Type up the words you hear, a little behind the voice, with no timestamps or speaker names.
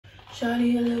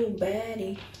Shawty a little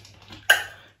baddie.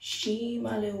 She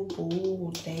my little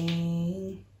boo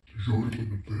thing.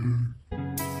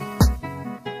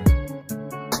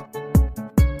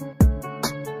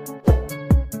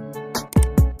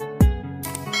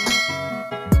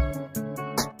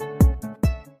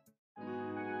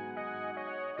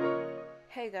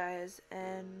 Hey guys,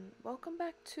 and welcome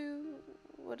back to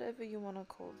whatever you want to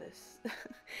call this.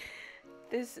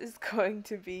 This is going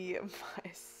to be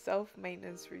my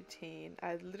self-maintenance routine.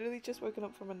 I literally just woken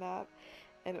up from a nap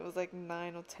and it was like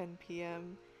 9 or 10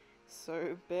 p.m.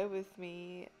 So bear with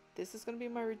me. This is going to be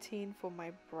my routine for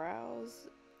my brows,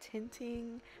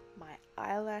 tinting, my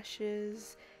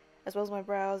eyelashes, as well as my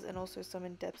brows, and also some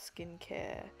in-depth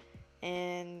skincare.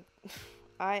 And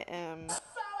I am so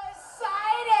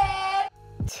excited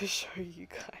to show you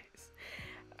guys.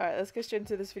 Alright, let's get straight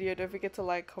into this video. Don't forget to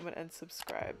like, comment, and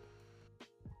subscribe.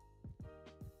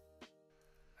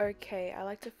 Okay, I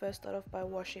like to first start off by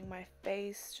washing my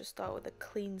face. Just start with a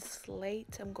clean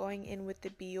slate. I'm going in with the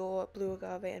Biore Blue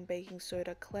Agave and Baking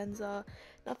Soda Cleanser.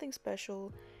 Nothing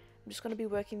special. I'm just going to be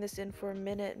working this in for a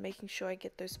minute, making sure I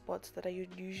get those spots that I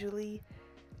usually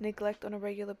neglect on a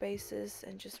regular basis,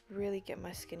 and just really get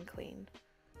my skin clean.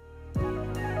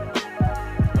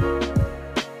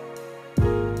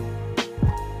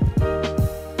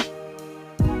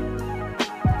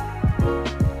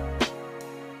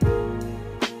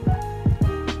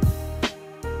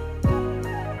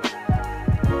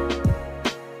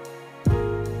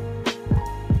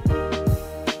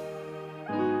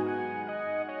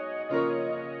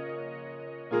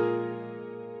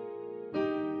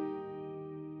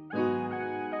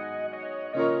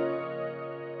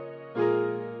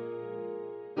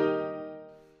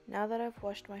 Now that I've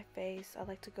washed my face, I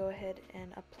like to go ahead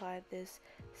and apply this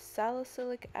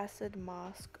Salicylic Acid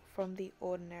Mask from The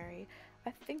Ordinary.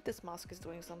 I think this mask is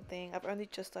doing something. I've only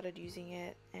just started using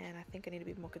it and I think I need to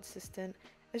be more consistent.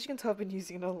 As you can tell, I've been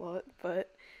using it a lot, but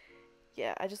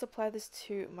yeah, I just apply this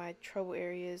to my trouble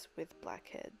areas with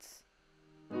blackheads.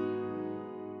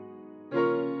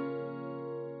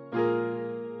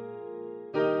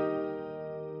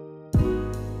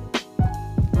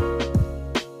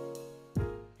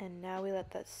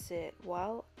 That sit.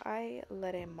 While I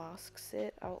let a mask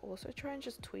sit, I'll also try and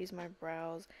just tweeze my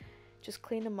brows, just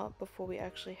clean them up before we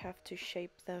actually have to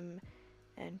shape them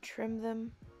and trim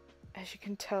them. As you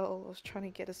can tell, I was trying to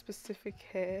get a specific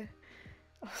hair.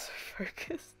 I was so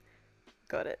focused.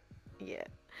 Got it. Yeah.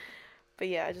 But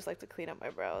yeah, I just like to clean up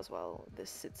my brows while this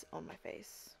sits on my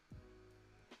face.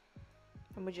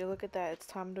 And would you look at that, it's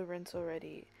time to rinse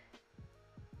already.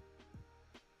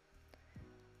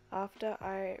 After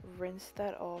I rinse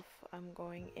that off, I'm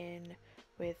going in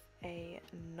with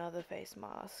another face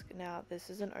mask. Now, this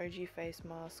is an OG face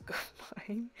mask of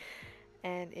mine,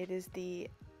 and it is the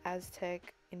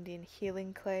Aztec Indian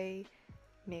Healing Clay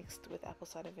mixed with apple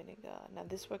cider vinegar. Now,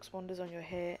 this works wonders on your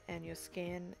hair and your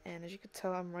skin, and as you could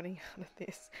tell, I'm running out of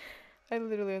this. I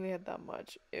literally only had that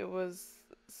much. It was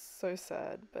so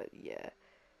sad, but yeah.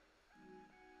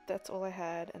 That's all I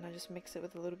had, and I just mix it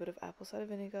with a little bit of apple cider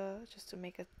vinegar just to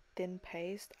make a thin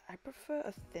paste. I prefer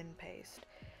a thin paste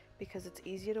because it's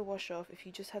easier to wash off. If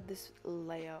you just have this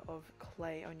layer of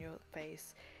clay on your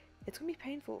face, it's gonna be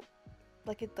painful.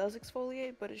 Like, it does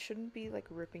exfoliate, but it shouldn't be like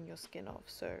ripping your skin off,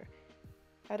 so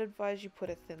I'd advise you put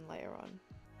a thin layer on.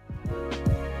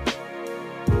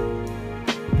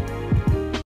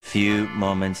 Few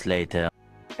moments later.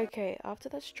 Okay, after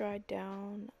that's dried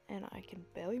down and I can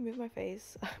barely move my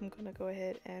face, I'm gonna go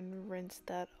ahead and rinse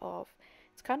that off.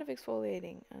 It's kind of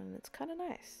exfoliating and it's kind of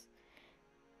nice.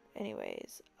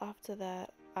 Anyways, after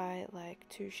that, I like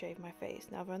to shave my face.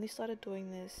 Now, I've only started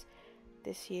doing this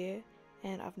year,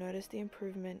 and I've noticed the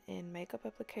improvement in makeup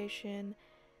application,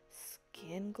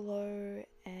 skin glow,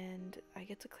 and I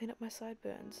get to clean up my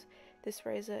sideburns. This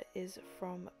razor is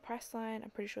from Priceline.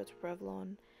 I'm pretty sure it's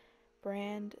Revlon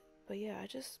brand. But yeah, I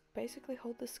just basically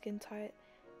hold the skin tight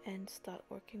and start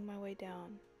working my way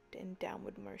down in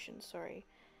downward motion, sorry.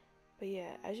 But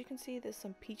yeah, as you can see, there's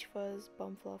some peach fuzz,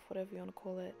 bum fluff, whatever you want to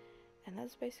call it, and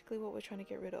that's basically what we're trying to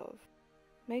get rid of.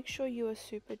 Make sure you are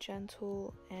super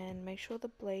gentle and make sure the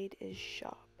blade is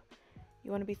sharp.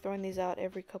 You want to be throwing these out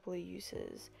every couple of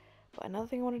uses. But another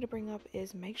thing I wanted to bring up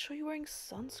is make sure you're wearing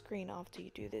sunscreen after you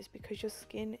do this, because your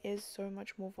skin is so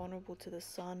much more vulnerable to the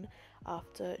sun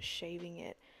after shaving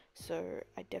it. So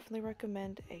I definitely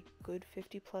recommend a good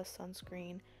 50+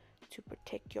 sunscreen to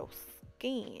protect your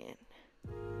skin.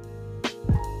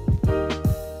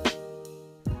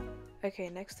 Okay,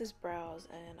 next is brows,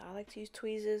 and I like to use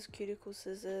tweezers, cuticle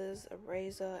scissors, a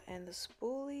razor, and the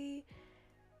spoolie.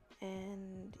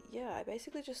 And yeah, I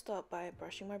basically just start by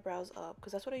brushing my brows up,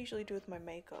 because that's what I usually do with my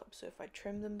makeup. So if I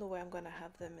trim them the way I'm going to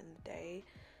have them in the day,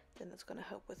 then that's going to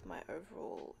help with my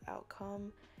overall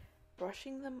outcome.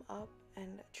 Brushing them up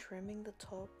and trimming the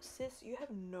top, sis, you have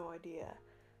no idea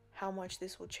how much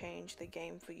this will change the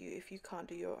game for you if you can't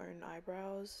do your own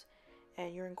eyebrows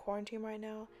and you're in quarantine right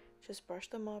now. Just brush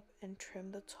them up and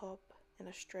trim the top in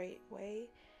a straight way,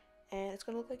 and it's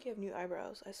gonna look like you have new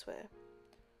eyebrows, I swear.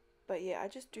 But yeah, I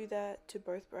just do that to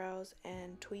both brows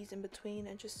and tweeze in between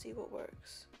and just see what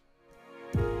works.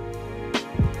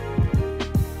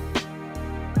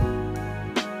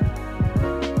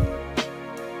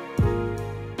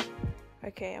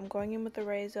 Okay, I'm going in with the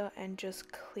razor and just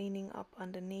cleaning up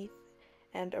underneath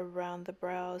and around the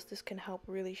brows. This can help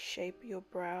really shape your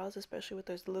brows, especially with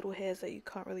those little hairs that you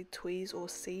can't really tweeze or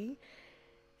see,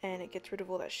 and it gets rid of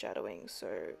all that shadowing. So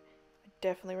I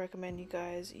definitely recommend you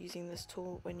guys using this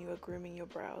tool when you are grooming your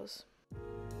brows.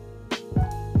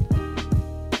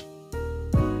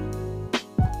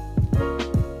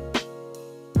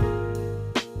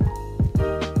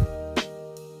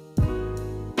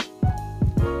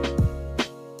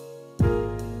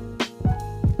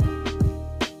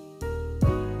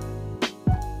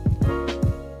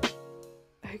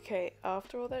 Okay,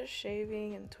 after all that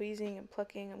shaving and tweezing and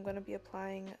plucking, I'm going to be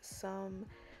applying some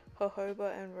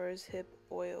jojoba and rosehip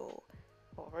oil,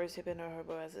 or rosehip and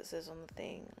jojoba as it says on the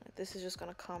thing. This is just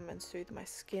going to calm and soothe my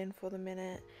skin for the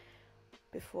minute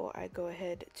before I go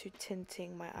ahead to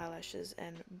tinting my eyelashes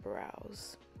and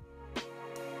brows.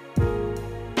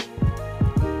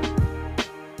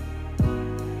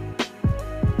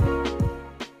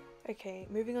 Okay,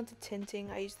 moving on to tinting,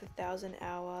 I use the 1000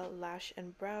 Hour Lash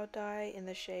and Brow Dye in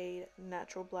the shade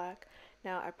Natural Black.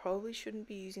 Now, I probably shouldn't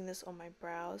be using this on my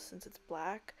brows since it's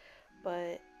black,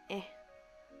 but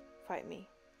fight me.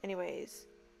 Anyways,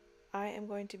 I am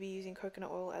going to be using coconut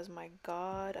oil as my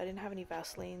guard. I didn't have any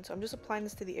Vaseline, so I'm just applying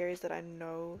this to the areas that I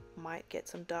know might get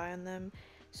some dye on them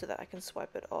so that I can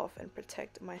swipe it off and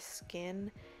protect my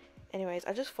skin. Anyways,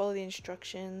 I just follow the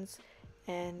instructions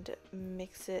and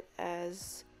mix it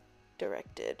as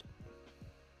directed.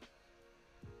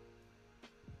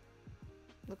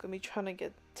 Look at me trying to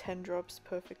get 10 drops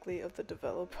perfectly of the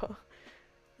developer.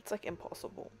 It's like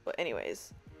impossible. But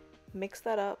anyways, mix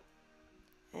that up,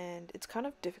 and it's kind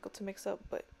of difficult to mix up,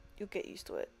 but you'll get used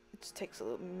to it. It just takes a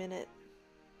little minute.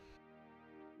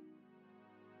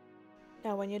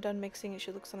 Now when you're done mixing, it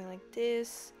should look something like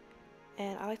this,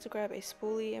 and I like to grab a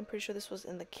spoolie. I'm pretty sure this was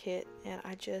in the kit, and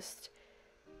I just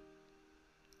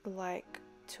like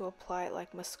to apply it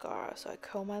like mascara. So I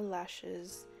curl my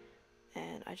lashes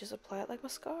and I just apply it like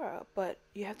mascara, but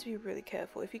you have to be really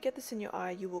careful. If you get this in your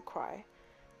eye, you will cry.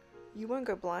 You won't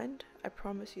go blind, I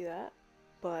promise you that,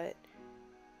 but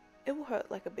it will hurt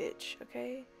like a bitch,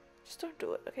 okay? Just don't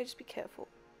do it, okay? Just be careful.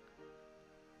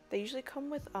 They usually come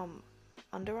with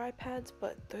under eye pads,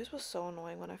 but those were so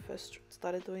annoying when I first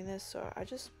started doing this, so I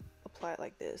just apply it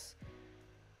like this.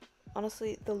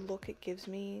 Honestly, the look it gives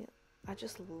me, I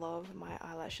just love my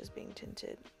eyelashes being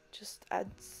tinted. Just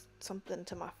adds something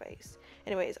to my face.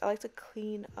 Anyways, I like to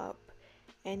clean up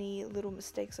any little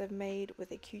mistakes I've made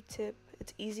with a Q-tip.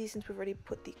 It's easy since we've already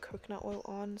put the coconut oil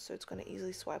on, so it's going to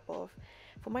easily swipe off.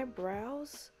 For my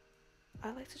brows,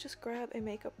 I like to just grab a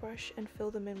makeup brush and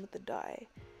fill them in with the dye.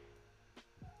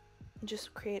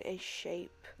 Just create a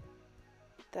shape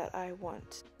that I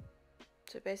want.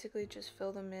 So basically just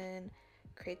fill them in,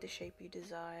 create the shape you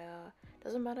desire.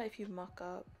 Doesn't matter if you muck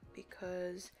up,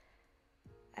 because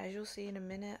as you'll see in a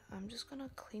minute, I'm just gonna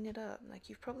clean it up. Like,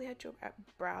 you've probably had your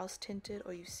brows tinted,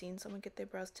 or you've seen someone get their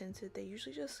brows tinted. They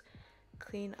usually just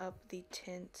clean up the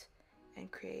tint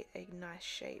and create a nice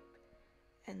shape.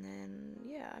 And then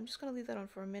yeah, I'm just gonna leave that on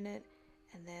for a minute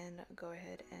and then go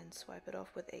ahead and swipe it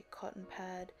off with a cotton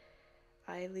pad.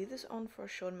 I leave this on for a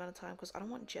short amount of time because I don't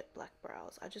want jet black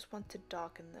brows. I just want to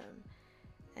darken them.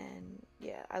 And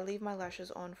yeah, I leave my lashes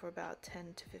on for about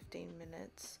 10 to 15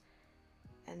 minutes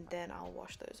and then I'll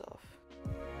wash those off.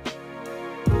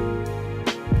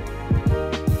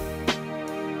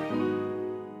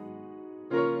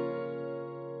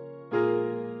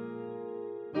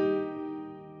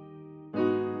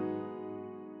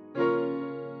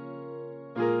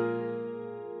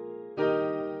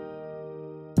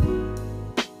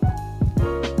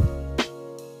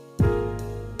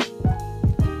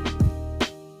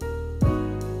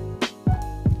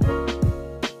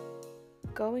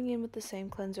 Going in with the same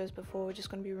cleanser as before, we're just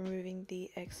going to be removing the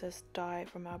excess dye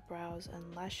from our brows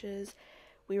and lashes.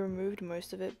 We removed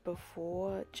most of it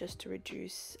before just to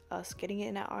reduce us getting it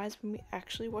in our eyes when we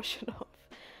actually wash it off.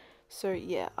 So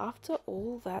yeah, after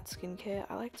all that skincare,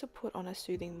 I like to put on a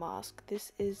soothing mask.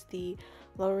 This is the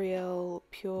L'Oreal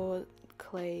Pure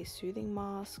Clay Soothing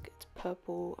Mask. It's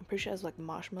purple. I'm pretty sure it has like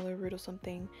marshmallow root or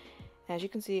something. And as you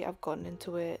can see, I've gotten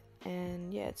into it,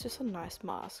 and yeah, it's just a nice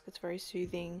mask. It's very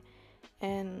soothing,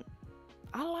 and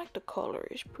I like the color.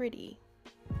 It's pretty.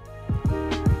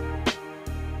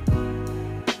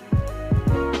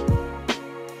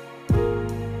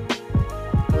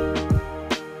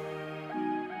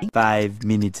 5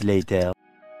 minutes later.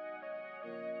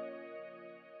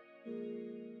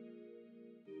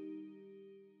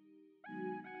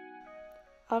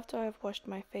 After I've washed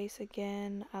my face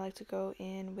again, I like to go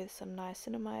in with some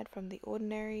niacinamide from The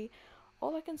Ordinary.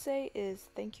 All I can say is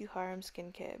thank you Harem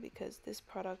Skincare, because this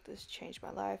product has changed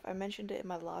my life. I mentioned it in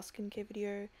my last skincare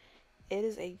video. It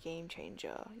is a game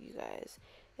changer, you guys.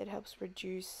 It helps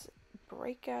reduce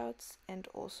breakouts and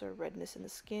also redness in the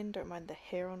skin. Don't mind the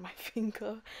hair on my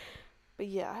finger. But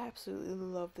yeah, I absolutely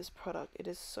love this product. It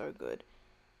is so good.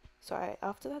 So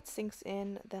after that sinks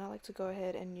in, then I like to go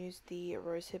ahead and use the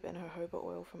Rosehip and Jojoba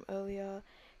oil from earlier.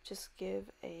 Just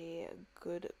give a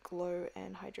good glow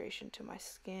and hydration to my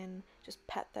skin. Just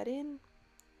pat that in.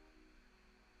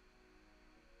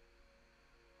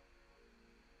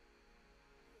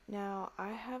 Now,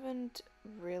 I haven't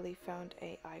really found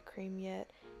a eye cream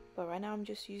yet, but right now I'm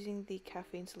just using the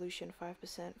caffeine solution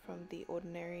 5% from The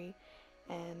Ordinary,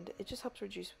 and it just helps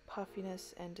reduce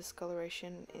puffiness and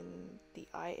discoloration in the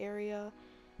eye area.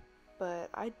 But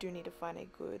I do need to find a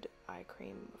good eye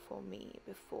cream for me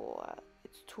before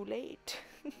it's too late.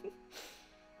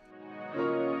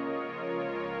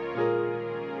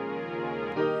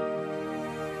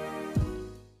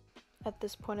 At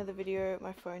this point of the video,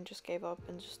 my phone just gave up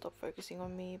and just stopped focusing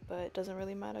on me, but it doesn't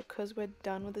really matter because we're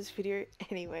done with this video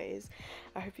anyways.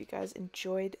 I hope you guys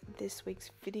enjoyed this week's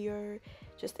video.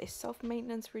 Just a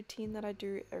self-maintenance routine that I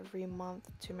do every month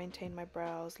to maintain my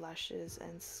brows, lashes,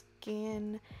 and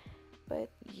skin. But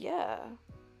yeah,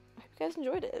 I hope you guys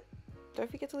enjoyed it.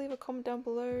 Don't forget to leave a comment down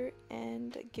below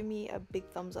and give me a big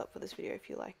thumbs up for this video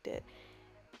if you liked it.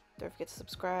 Don't forget to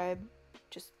subscribe.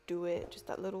 Just do it. Just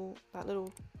that little,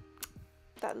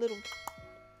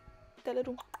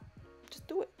 just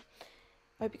do it.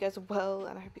 I hope you guys are well,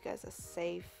 and I hope you guys are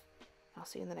safe. I'll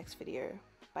see you in the next video.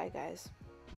 Bye guys.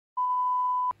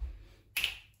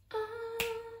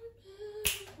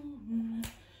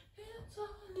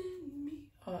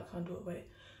 Oh, I can't do it, wait.